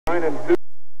9 and 2.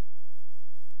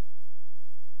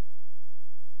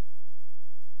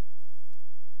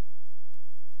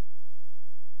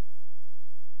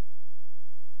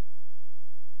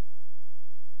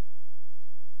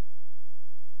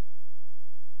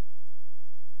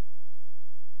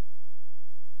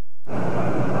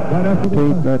 Right after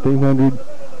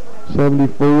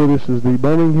 1974. This is the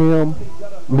Birmingham,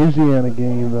 Louisiana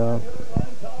game,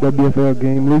 WFL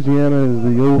game. Louisiana is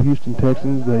the old Houston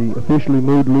Texans. They officially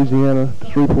moved Louisiana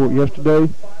to Shreveport yesterday.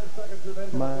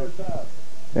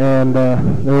 And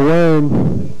they're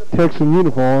wearing Texan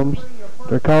uniforms.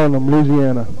 They're calling them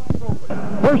Louisiana.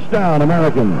 First down,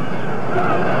 Americans.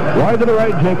 Wide to the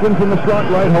right, Jenkins in the slot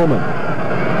right, Holman.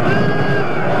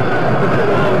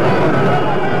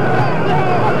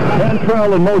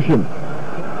 Cantrell in motion.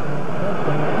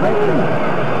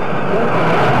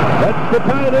 That's the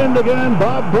tight end again,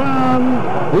 Bob Brown.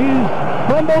 He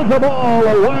fumbles the ball,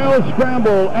 a wild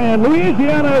scramble, and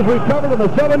Louisiana has recovered on the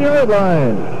 7-yard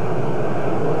line.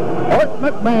 Art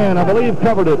McMahon, I believe,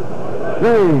 covered it.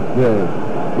 Great.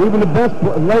 Even the best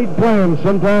laid plans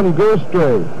sometimes go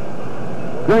astray.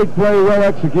 Great play, well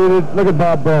executed. Look at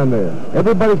Bob Brown there.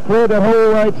 Everybody's cleared that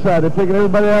whole right side. They're taking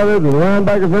everybody out of there. The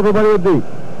linebackers, everybody are deep.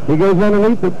 He goes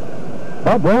underneath it.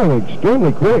 Bob Brown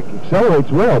extremely quick, accelerates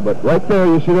well, but right there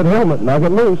you see that helmet, knock it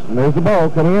loose, and there's the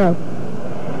ball coming out.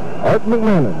 Art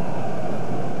McMahon.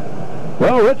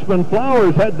 Well, Richmond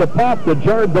Flowers had the pop that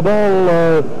jarred the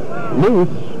ball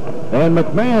loose, and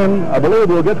McMahon, I believe,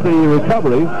 will get the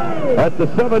recovery at the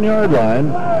 7-yard line,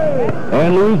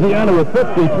 and Louisiana with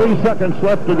 53 seconds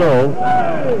left to go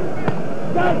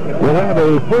will have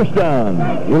a first down.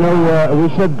 You know, we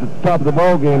said at the top of the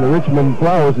ball game, the Richmond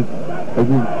Flowers has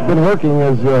been working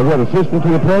as, assistant to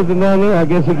the president down there. I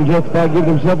guess he can justify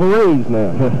giving himself a raise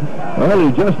now. Well,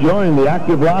 he just joined the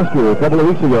active roster a couple of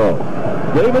weeks ago.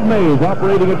 David Mays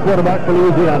operating at quarterback for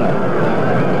Louisiana.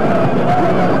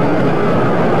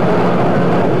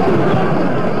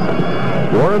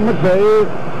 Warren McVeigh,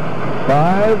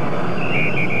 5,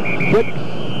 6,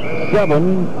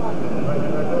 7.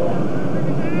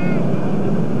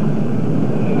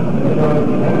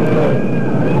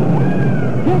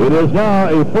 It is now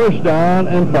a first down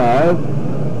and 5.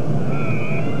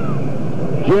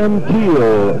 Jim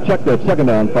Teal, check that, second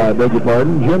down 5, beg your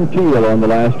pardon. Jim Teal on the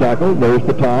last tackle. There's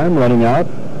the time running out.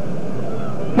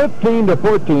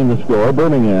 15-14 the score,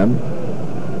 Birmingham.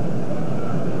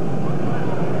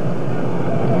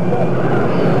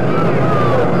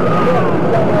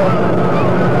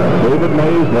 David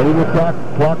Mays letting the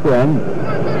clock run.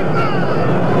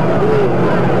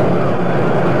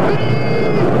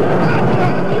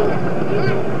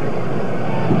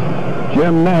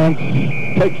 Jim Nance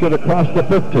takes it across the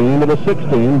 15 to the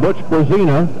 16. Butch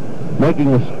Berzina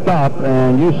making a stop,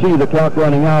 and you see the clock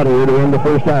running out here to end the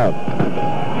first half.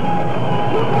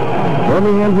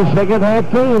 Birmingham's the second half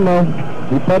team, though.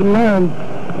 Keep that in mind.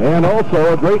 And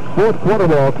also a great fourth quarter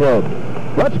ball club.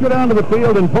 Let's go down to the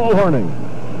field and Paul Horning.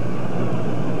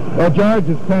 Well, George,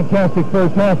 it's a fantastic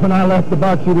first half. When I left the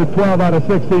box, he was 12 out of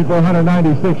 16 for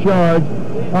 196 yards.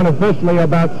 Unofficially,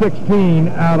 about 16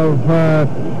 out of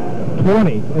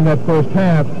 20 in that first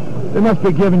half. They must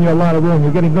be giving you a lot of room.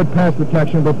 You're getting good pass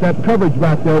protection, but that coverage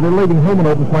back there, they're leaving Holman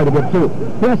open quite a bit too.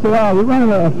 Yes, they are. We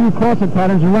run a few crossing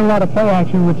patterns. We run a lot of play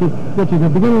action, which is the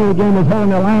beginning of the game was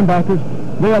holding their linebackers.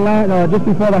 They allowed, just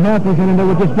before the half was in, and they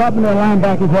were just dropping their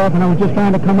linebackers off, and I was just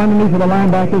trying to come underneath of the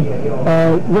linebackers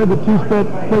with the two split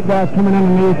guys coming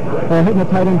underneath, hitting the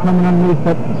tight end coming underneath.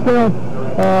 But still,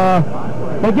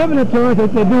 they're giving it to us. They're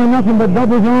doing nothing but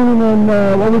double zone and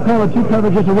what we call a two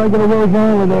coverage, just a regular row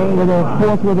zone with a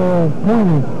fourth with a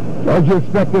corner. How'd you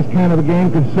expect this kind of a game,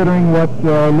 considering what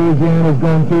Louisiana is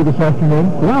going through this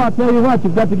afternoon? Well, I'll tell you what,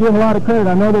 you've got to give a lot of credit.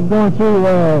 I know they're going through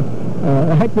a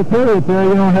hectic period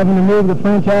there, having to move the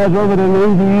franchise over to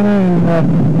Louisiana, and of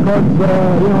course,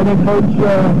 their coach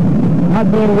not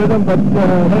being with them, but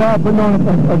they are putting on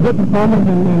a good performance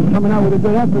and coming out with a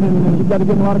good effort, and you've got to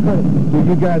give them a lot of credit. Did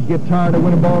you guys get tired of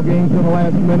winning ball games in the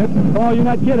last minutes? Oh, you're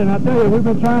not kidding. I tell you, we've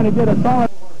been trying to get a solid...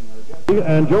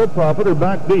 And Joe Prophet are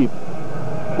back deep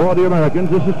for the Americans.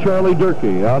 This is Charlie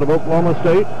Durkee out of Oklahoma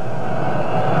State.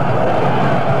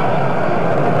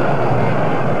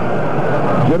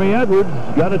 Jimmy Edwards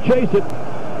got to chase it,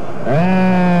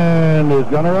 and is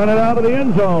going to run it out of the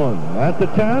end zone. At the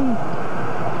 10,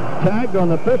 tagged on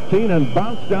the 15 and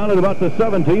bounced down at about the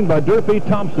 17 by Durfee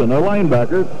Thompson, a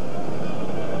linebacker.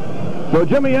 So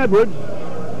Jimmy Edwards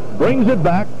brings it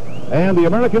back, and the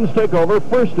Americans take over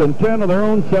first and 10 on their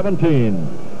own 17.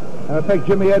 I think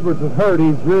Jimmy Edwards is hurt.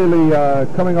 He's really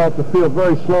coming off the field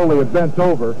very slowly and bent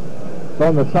over. So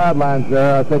on the sidelines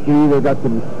there, I think he either got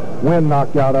some wind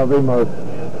knocked out of him or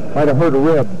might have hurt a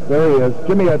rib. There he is,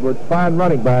 Jimmy Edwards, fine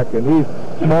running back, and he's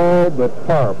small but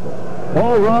powerful.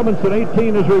 Paul Robinson,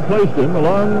 18, has replaced him,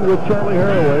 along with Charlie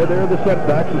Haraway. They're the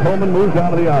setbacks as Holman moves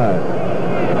out of the eye.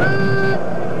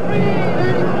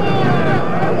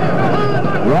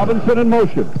 Robinson in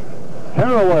motion.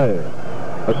 Haraway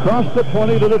across the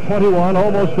 20 to the 21,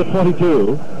 almost the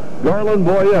 22. Garland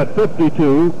Boyette,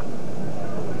 52,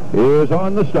 is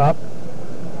on the stop.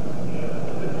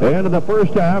 And in the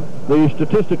first half, the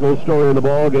statistical story of the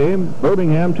ball game,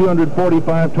 Birmingham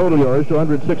 245 total yards to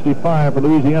 165 for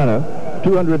Louisiana.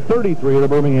 233 of the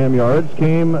Birmingham yards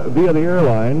came via the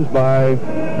airlines by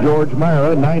George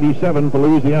Myra, 97 for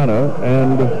Louisiana,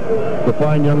 and the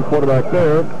fine young quarterback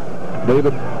there,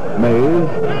 David Mays.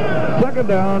 Second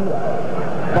down,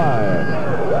 5.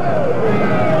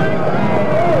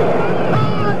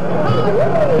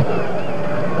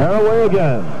 Haraway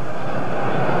again.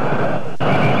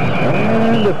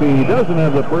 And if he doesn't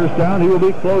have the first down, he will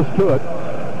be close to it.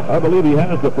 I believe he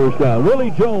has the first down.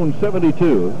 Willie Jones,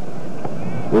 72,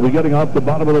 will be getting off the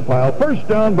bottom of the pile. First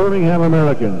down, Birmingham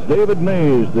Americans. David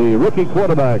Mays, the rookie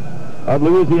quarterback of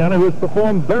Louisiana, who has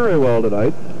performed very well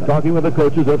tonight, talking with the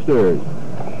coaches upstairs.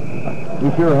 He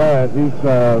sure has. He's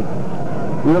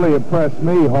really impressed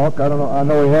me, Hawk. I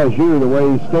know he has you, the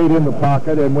way he stayed in the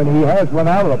pocket, and when he has run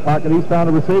out of the pocket, he's found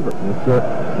a receiver. It's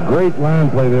a great line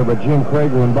play there by Jim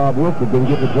Krager and Bob Wilford. Didn't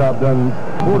get the job done.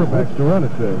 Quarterbacks to run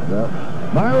it to. Yeah.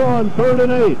 Myra on 3rd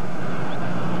and 8.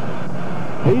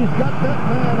 He's got that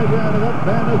man again, and that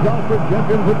man is Alfred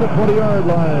Jenkins at the 20-yard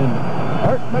line.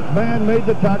 Art McMahon made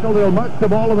the tackle. They'll mark the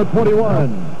ball on the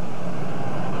 21.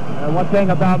 One thing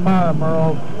about Myra,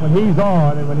 Merle, when he's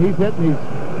on and when he's hitting these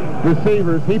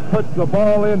receivers, he puts the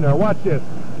ball in there. Watch this.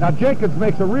 Now Jenkins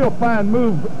makes a real fine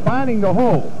move finding the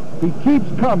hole. He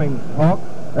keeps coming, Hawk.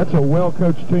 That's a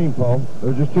well-coached team, Paul.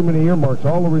 There's just too many earmarks.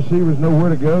 All the receivers know where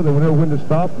to go. They know when to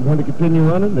stop and when to continue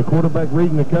running. The quarterback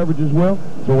reading the coverage as well.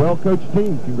 It's a well-coached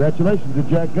team. Congratulations to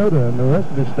Jack Goda and the rest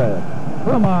of his staff.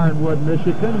 From Ironwood,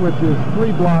 Michigan, which is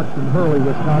 3 blocks from Hurley,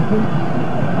 Wisconsin.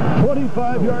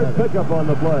 25-yard pickup on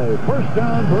the play. First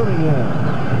down, Birmingham.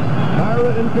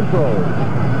 Myra in control.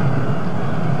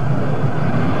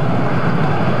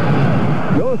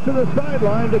 Goes to the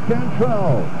sideline to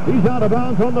Cantrell. He's out of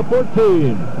bounds on the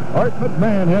 14. Art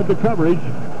McMahon had the coverage,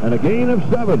 and a gain of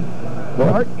 7 for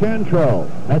Art Cantrell.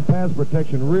 That pass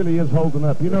protection really is holding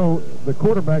up. You know, the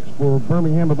quarterbacks for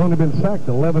Birmingham have only been sacked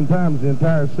 11 times the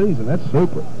entire season. That's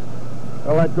super.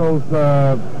 Well, that goes,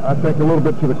 I think, a little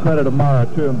bit to the credit of Mara,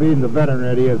 too, and being the veteran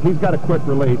that he is. He's got a quick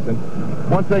release, and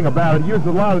one thing about it, he uses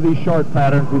a lot of these short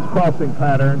patterns, these crossing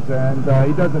patterns, and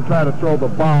he doesn't try to throw the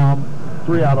bomb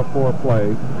 3 out of 4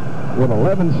 plays. With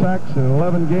 11 sacks in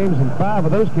 11 games, and 5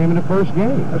 of those came in the first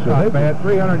game. That's not bad.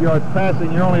 300 yards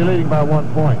passing, you're only leading by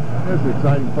 1 point. This is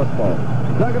exciting football.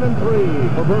 2nd and 3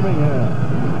 for Birmingham.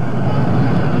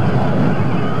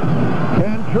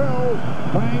 Cantrell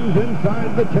bangs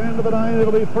inside the 10 to the 9.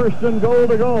 It'll be 1st and goal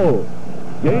to go.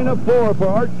 Gain of 4 for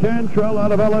Art Cantrell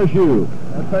out of LSU.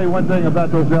 I'll tell you one thing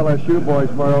about those LSU boys,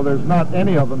 Merle. There's not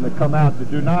any of them that come out that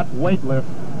do not weightlift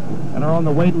and are on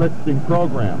the weightlifting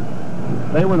program.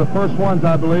 They were the first ones,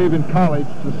 I believe, in college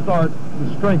to start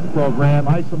the strength program,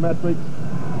 isometrics.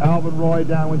 Alvin Roy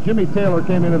down. When Jimmy Taylor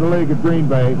came into the league at Green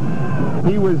Bay,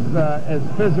 he was as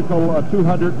physical a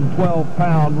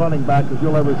 212-pound running back as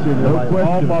you'll ever see in your life.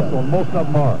 All muscle, and most of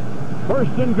them are.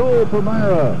 1st and goal for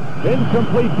Myra.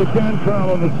 Incomplete to Cantrell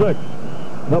on the 6.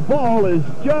 The ball is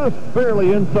just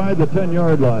barely inside the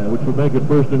 10-yard line, which would make it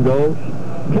 1st and goal.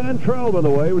 Cantrell, by the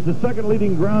way, was the 2nd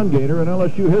leading ground gainer in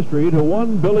LSU history to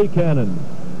one Billy Cannon.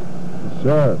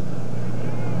 Sir.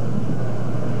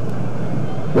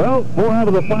 Well, 4 out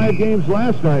of the 5 games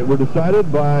last night were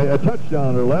decided by a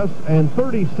touchdown or less, and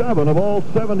 37 of all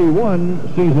 71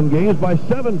 season games by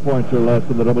 7 points or less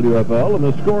in the WFL. And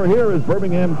the score here is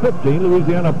Birmingham 15,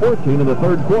 Louisiana 14 in the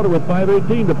 3rd quarter with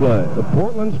 5:18 to play. The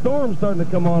Portland Storm's starting to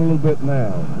come on a little bit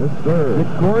now. Yes, sir. Dick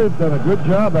Corey's done a good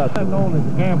job out there. I'm known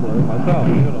as a gambler myself,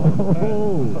 you know.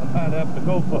 Oh, I'd have to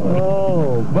go for it.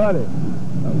 Oh, buddy.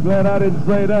 I'm glad I didn't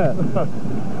say that.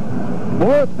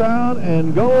 4th down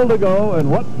and goal to go, and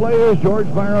what play is George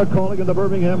Myra calling in the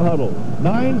Birmingham huddle?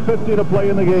 9:50 to play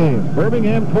in the game.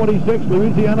 Birmingham 26,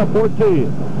 Louisiana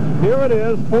 14. Here it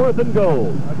is, 4th and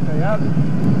goal. Okay, I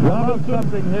love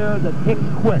something here that hits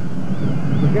quick.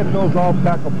 Forget those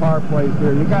off-tackle power plays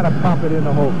here. You got to pump it in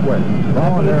the hole quick.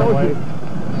 Pump it in motion.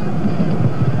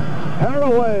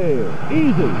 Haraway,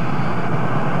 easy.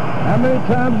 How many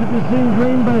times have you seen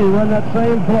Green Bay run that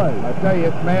same play? I tell you,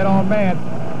 it's man on man.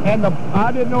 And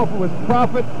I didn't know if it was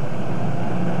Prophet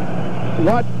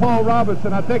Watch Paul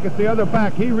Robinson. I think it's the other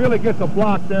back. He really gets a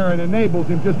block there and enables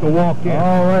him just to walk in.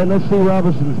 All right, let's see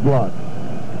Robinson's block.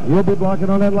 He'll be blocking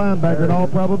on that linebacker in all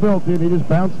probability, and he just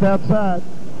bounced outside.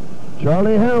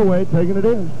 Charlie Haraway taking it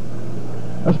in.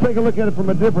 Let's take a look at it from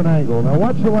a different angle. Now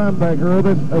watch the linebacker or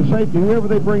the safety, whoever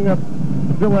they bring up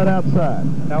to fill that outside.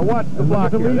 Now watch the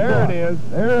block here. There it is.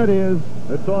 There it is.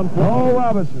 It's on Paul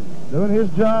Robinson doing his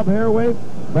job. Haraway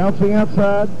bouncing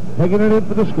outside, taking it in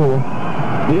for the score.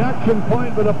 The action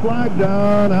point with a flag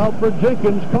down. Alfred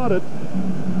Jenkins caught it.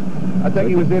 I think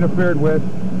he was interfered with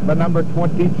by number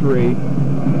 23. It's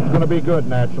going to be good,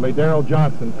 naturally. Darrell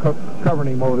Johnson covering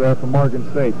him over there from Morgan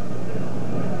State.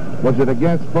 Was it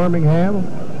against Birmingham?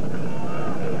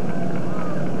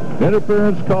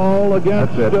 Interference call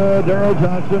against Darrell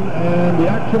Johnson, and the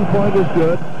action point is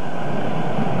good.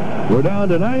 We're down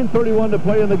to 9:31 to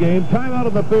play in the game. Timeout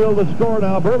on the field. The score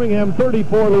now, Birmingham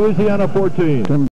 34, Louisiana 14.